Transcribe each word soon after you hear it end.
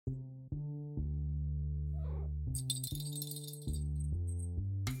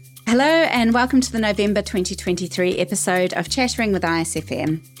Hello and welcome to the November 2023 episode of Chattering with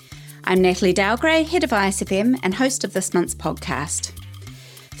ISFM. I'm Natalie Dalgrey, Head of ISFM and host of this month's podcast.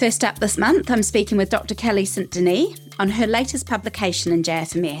 First up this month, I'm speaking with Dr. Kelly St. Denis on her latest publication in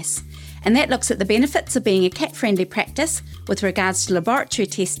JFMS, and that looks at the benefits of being a cat-friendly practice with regards to laboratory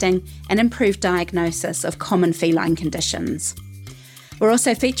testing and improved diagnosis of common feline conditions. We're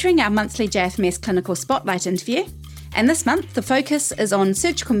also featuring our monthly JFMS Clinical Spotlight interview, and this month the focus is on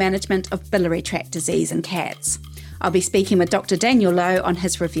surgical management of biliary tract disease in cats. I'll be speaking with Dr. Daniel Lowe on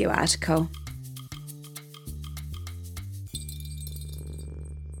his review article.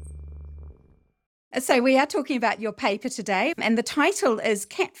 So we are talking about your paper today, and the title is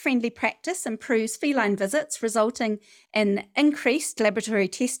Cat-Friendly Practice Improves Feline Visits, Resulting in Increased Laboratory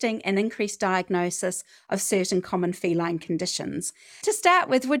Testing and Increased Diagnosis of Certain Common Feline Conditions. To start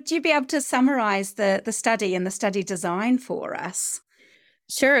with, would you be able to summarise the study and the study design for us?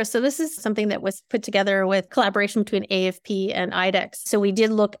 Sure. So this is something that was put together with collaboration between AFP and IDEX. So we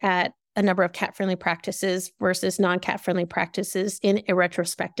did look at a number of cat-friendly practices versus non-cat-friendly practices in a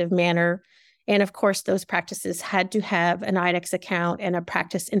retrospective manner. And of course, those practices had to have an IDEX account and a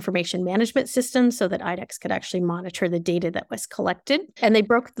practice information management system so that IDEX could actually monitor the data that was collected. And they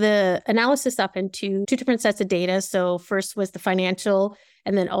broke the analysis up into two different sets of data. So first was the financial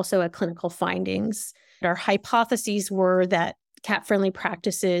and then also a clinical findings. Our hypotheses were that cat-friendly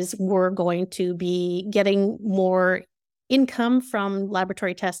practices were going to be getting more income from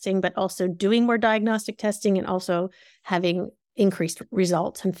laboratory testing, but also doing more diagnostic testing and also having increased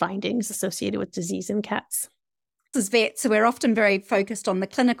results and findings associated with disease in cats. As vets, so we're often very focused on the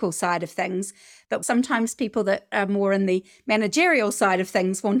clinical side of things, but sometimes people that are more in the managerial side of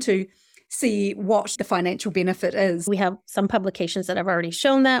things want to see what the financial benefit is. We have some publications that have already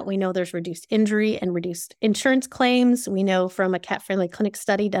shown that. We know there's reduced injury and reduced insurance claims. We know from a cat-friendly clinic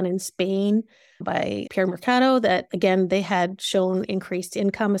study done in Spain by Pierre Mercado that, again, they had shown increased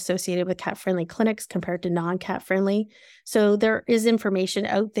income associated with cat-friendly clinics compared to non-cat-friendly. So there is information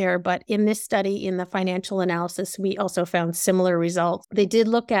out there, but in this study, in the financial analysis, we also found similar results. They did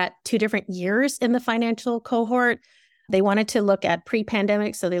look at 2 different years in the financial cohort. They wanted to look at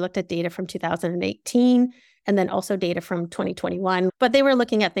pre-pandemic, so they looked at data from 2018 and then also data from 2021. But they were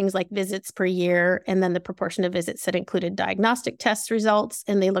looking at things like visits per year and then the proportion of visits that included diagnostic test results.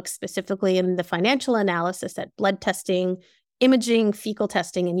 And they looked specifically in the financial analysis at blood testing, imaging, fecal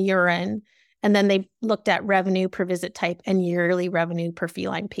testing, and urine. And then they looked at revenue per visit type and yearly revenue per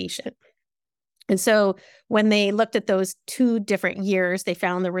feline patient. And so when they looked at those 2 different years, they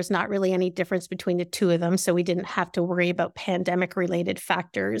found there was not really any difference between the 2 of them. So we didn't have to worry about pandemic-related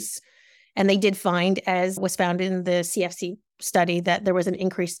factors. And they did find, as was found in the CFC study, that there was an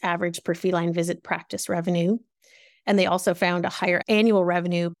increased average per feline visit practice revenue. And they also found a higher annual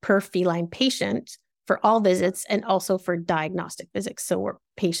revenue per feline patient for all visits and also for diagnostic visits. So where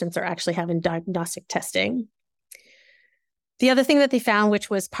patients are actually having diagnostic testing. The other thing that they found,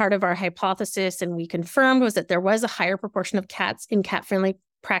 which was part of our hypothesis and we confirmed, was that there was a higher proportion of cats in cat-friendly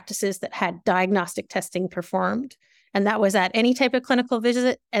practices that had diagnostic testing performed. And that was at any type of clinical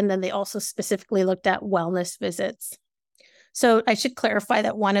visit. And then they also specifically looked at wellness visits. So I should clarify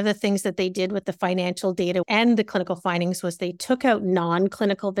that one of the things that they did with the financial data and the clinical findings was they took out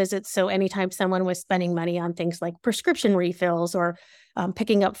non-clinical visits. So anytime someone was spending money on things like prescription refills or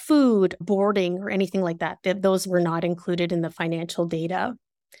picking up food, boarding, or anything like that, those were not included in the financial data.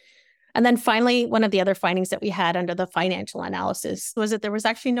 And then finally, one of the other findings that we had under the financial analysis was that there was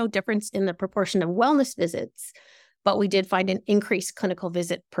actually no difference in the proportion of wellness visits, but we did find an increased clinical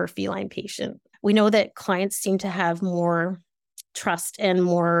visit per feline patient. We know that clients seem to have more trust and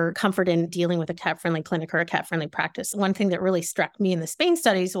more comfort in dealing with a cat-friendly clinic or a cat-friendly practice. One thing that really struck me in the Spain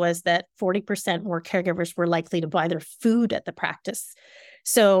studies was that 40% more caregivers were likely to buy their food at the practice.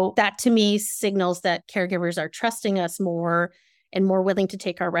 So that to me signals that caregivers are trusting us more and more willing to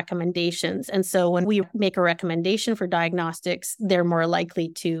take our recommendations. And so when we make a recommendation for diagnostics, they're more likely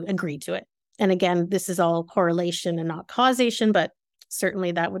to agree to it. And again, this is all correlation and not causation, but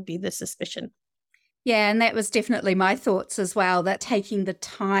certainly that would be the suspicion. Yeah, and that was definitely my thoughts as well, that taking the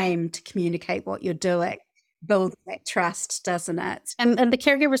time to communicate what you're doing builds that trust, doesn't it? And the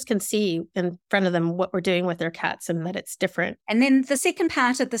caregivers can see in front of them what we're doing with their cats and that it's different. And then the second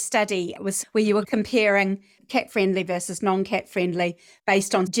part of the study was where you were comparing cat-friendly versus non-cat-friendly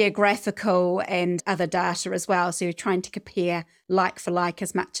based on geographical and other data as well. So you're trying to compare like for like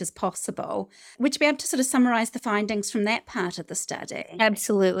as much as possible. Would you be able to sort of summarize the findings from that part of the study?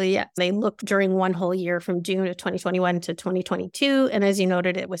 Absolutely, yeah. They looked during one whole year from June of 2021 to 2022. And as you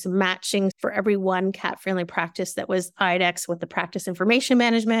noted, it was matching for every one cat-friendly practice that was IDEX with the practice information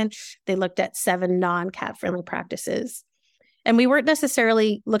management. They looked at 7 non-cat-friendly practices. And we weren't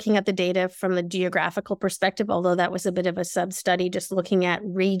necessarily looking at the data from the geographical perspective, although that was a bit of a sub-study, just looking at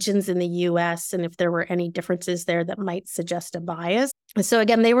regions in the US and if there were any differences there that might suggest a bias. And so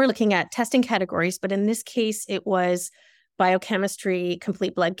again, they were looking at testing categories, but in this case, it was biochemistry,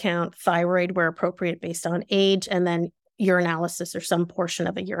 complete blood count, thyroid where appropriate based on age, and then urinalysis or some portion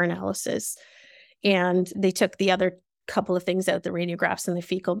of a urinalysis. And they took the other couple of things out, the radiographs and the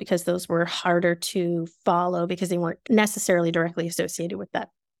fecal, because those were harder to follow because they weren't necessarily directly associated with that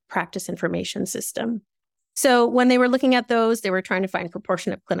practice information system. So when they were looking at those, they were trying to find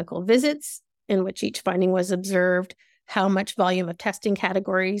proportion of clinical visits in which each finding was observed, how much volume of testing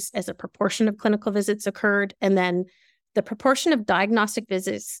categories as a proportion of clinical visits occurred, and then the proportion of diagnostic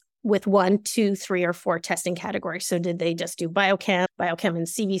visits with 1, 2, 3, or 4 testing categories. So did they just do biochem and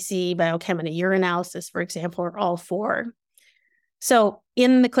CBC, biochem and a urinalysis, for example, or all 4? So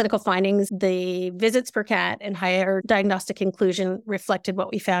in the clinical findings, the visits per cat and higher diagnostic inclusion reflected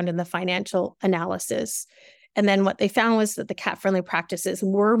what we found in the financial analysis. And then what they found was that the cat-friendly practices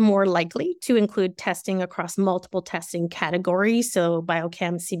were more likely to include testing across multiple testing categories, so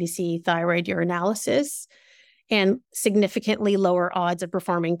biochem, CBC, thyroid, urinalysis, and significantly lower odds of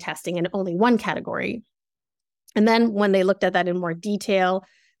performing testing in only one category. And then when they looked at that in more detail,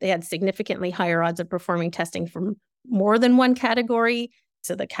 they had significantly higher odds of performing testing from more than one category.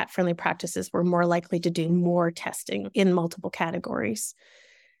 So the cat-friendly practices were more likely to do more testing in multiple categories.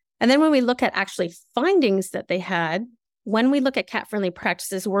 And then when we look at actually findings that they had, when we look at cat-friendly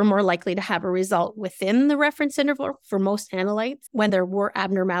practices, we're more likely to have a result within the reference interval for most analytes. When there were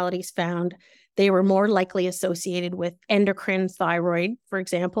abnormalities found, they were more likely associated with endocrine, thyroid, for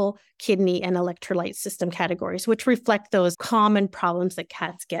example, kidney, and electrolyte system categories, which reflect those common problems that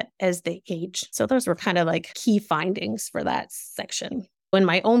cats get as they age. So those were kind of like key findings for that section. In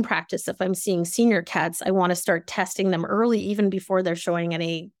my own practice, if I'm seeing senior cats, I want to start testing them early, even before they're showing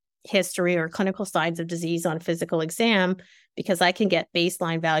any history or clinical signs of disease on physical exam, because I can get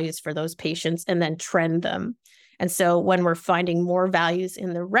baseline values for those patients and then trend them. And so when we're finding more values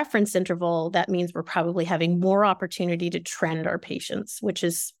in the reference interval, that means we're probably having more opportunity to trend our patients, which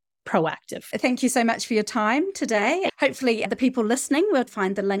is proactive. Thank you so much for your time today. Hopefully the people listening will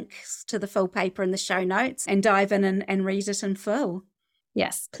find the links to the full paper in the show notes and dive in and read it in full.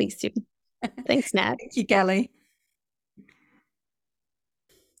 Yes, please do. Thanks, Nat. Thank you, Gally.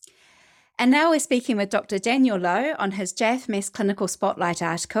 And now we're speaking with Dr. Daniel Lowe on his JFMS Clinical Spotlight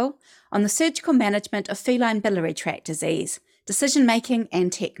article on the surgical management of feline biliary tract disease, decision-making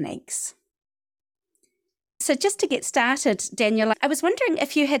and techniques. So just to get started, Daniel, I was wondering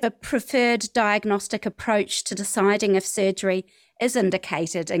if you had a preferred diagnostic approach to deciding if surgery is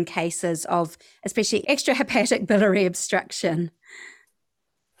indicated in cases of especially extrahepatic biliary obstruction.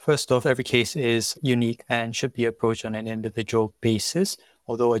 First off, every case is unique and should be approached on an individual basis,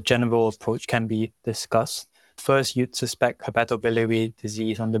 although a general approach can be discussed. First, you'd suspect hepatobiliary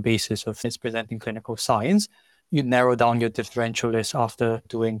disease on the basis of its presenting clinical signs. You'd narrow down your differential list after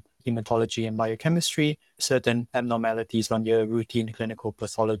doing hematology and biochemistry. Certain abnormalities on your routine clinical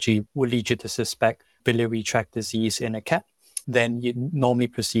pathology will lead you to suspect biliary tract disease in a cat. Then you normally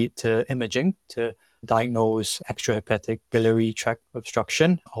proceed to imaging to diagnose extrahepatic biliary tract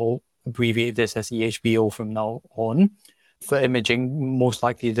obstruction. I'll abbreviate this as EHBO from now on. For imaging, most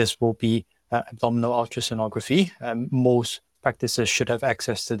likely this will be abdominal ultrasonography. Most practices should have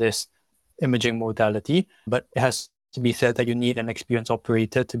access to this imaging modality, but it has to be said that you need an experienced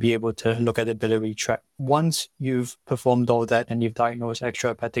operator to be able to look at the biliary tract. Once you've performed all that and you've diagnosed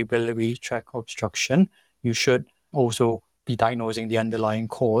extrahepatic biliary tract obstruction, you should also be diagnosing the underlying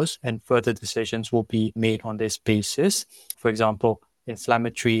cause, and further decisions will be made on this basis. For example,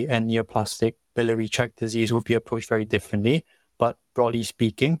 inflammatory and neoplastic biliary tract disease will be approached very differently, but broadly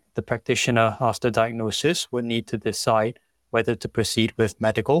speaking, the practitioner after diagnosis will need to decide whether to proceed with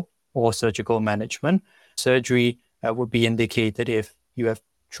medical or surgical management. Surgery would be indicated if you have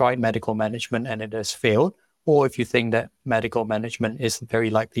tried medical management and it has failed, or if you think that medical management is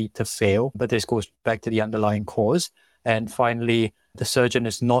very likely to fail, but this goes back to the underlying cause. And finally, the surgeon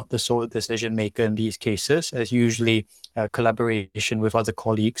is not the sole decision maker in these cases, as usually collaboration with other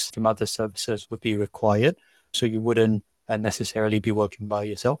colleagues from other services would be required. So you wouldn't necessarily be working by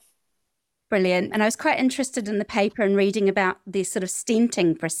yourself. Brilliant. And I was quite interested in the paper and reading about the sort of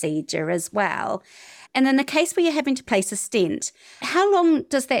stenting procedure as well. And in the case where you're having to place a stent, how long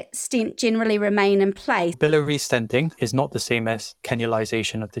does that stent generally remain in place? Biliary stenting is not the same as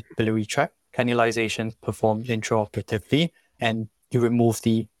cannulization of the biliary tract. Cannulization is performed intraoperatively, and you remove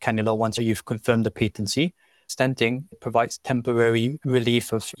the cannula once you've confirmed the patency. Stenting provides temporary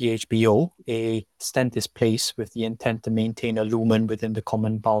relief of EHBO. A stent is placed with the intent to maintain a lumen within the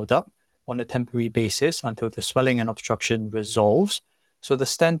common bowel duct on a temporary basis until the swelling and obstruction resolves. So the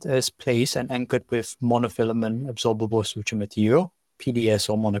stent is placed and anchored with monofilament absorbable suture material, PDS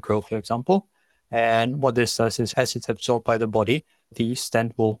or monochrome, for example. And what this does is, as it's absorbed by the body, the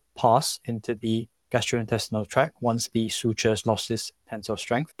stent will pass into the gastrointestinal tract once the suture has lost its tensile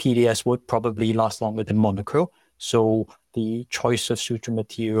strength. PDS would probably last longer than monochrome, so the choice of suture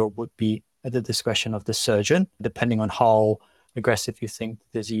material would be at the discretion of the surgeon, depending on how aggressive you think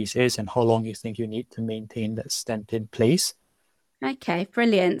the disease is and how long you think you need to maintain that stent in place. Okay,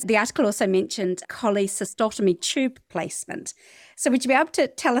 brilliant. The article also mentioned cholecystotomy tube placement. So would you be able to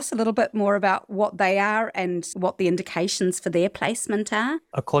tell us a little bit more about what they are and what the indications for their placement are?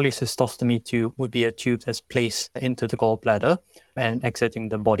 A cholecystotomy tube would be a tube that's placed into the gallbladder and exiting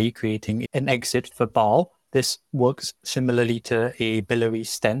the body, creating an exit for bowel. This works similarly to a biliary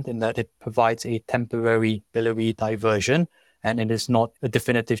stent in that it provides a temporary biliary diversion, and it is not a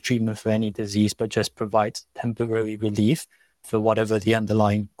definitive treatment for any disease, but just provides temporary relief for whatever the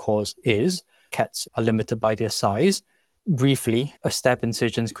underlying cause is. Cats are limited by their size. Briefly, a step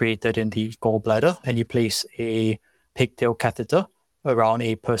incision is created in the gallbladder, and you place a pigtail catheter around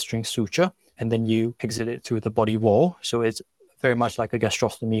a purse string suture, and then you exit it through the body wall. So it's very much like a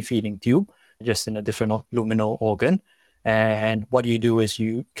gastrostomy feeding tube, just in a different luminal organ. And what you do is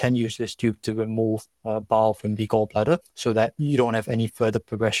you can use this tube to remove bile from the gallbladder so that you don't have any further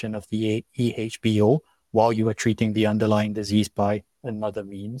progression of the EHBO while you are treating the underlying disease by another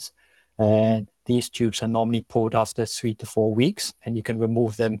means. And these tubes are normally pulled after 3 to 4 weeks, and you can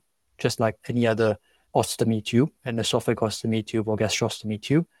remove them just like any other ostomy tube, an esophagostomy tube or gastrostomy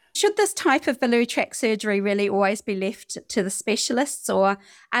tube. Should this type of biliary tract surgery really always be left to the specialists, or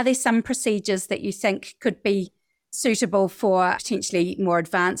are there some procedures that you think could be suitable for potentially more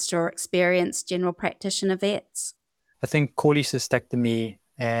advanced or experienced general practitioner vets? I think cholecystectomy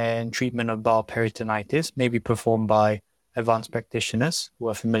and treatment of bowel peritonitis may be performed by advanced practitioners who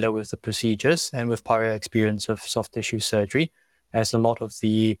are familiar with the procedures and with prior experience of soft tissue surgery, as a lot of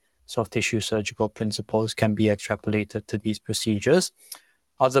the soft tissue surgical principles can be extrapolated to these procedures.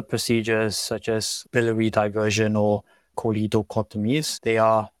 Other procedures such as biliary diversion or choledochotomies, they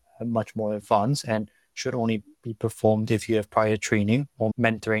are much more advanced and should only be performed if you have prior training or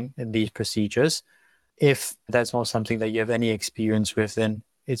mentoring in these procedures. If that's not something that you have any experience with, then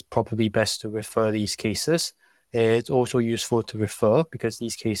it's probably best to refer these cases. It's also useful to refer because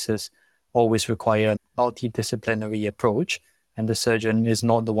these cases always require a multidisciplinary approach, and the surgeon is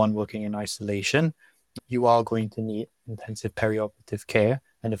not the one working in isolation. You are going to need intensive perioperative care,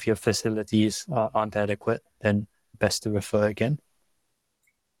 and if your facilities aren't adequate, then best to refer again.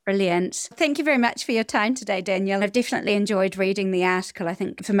 Brilliant. Thank you very much for your time today, Daniel. I've definitely enjoyed reading the article. I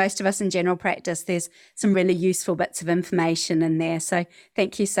think for most of us in general practice, there's some really useful bits of information in there. So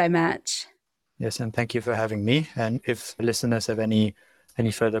thank you so much. Yes, and thank you for having me. And if listeners have any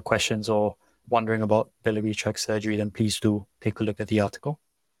further questions or wondering about biliary tract surgery, then please do take a look at the article.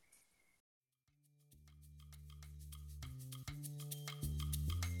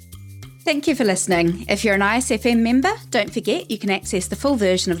 Thank you for listening. If you're an ISFM member, don't forget you can access the full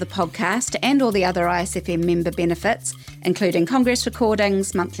version of the podcast and all the other ISFM member benefits, including Congress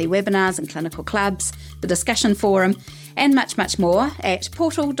recordings, monthly webinars and clinical clubs, the discussion forum, and much, much more at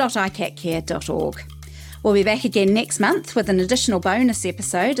portal.icatcare.org. We'll be back again next month with an additional bonus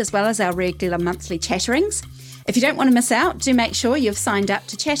episode, as well as our regular monthly chatterings. If you don't want to miss out, do make sure you've signed up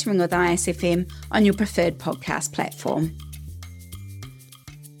to Chattering with ISFM on your preferred podcast platform.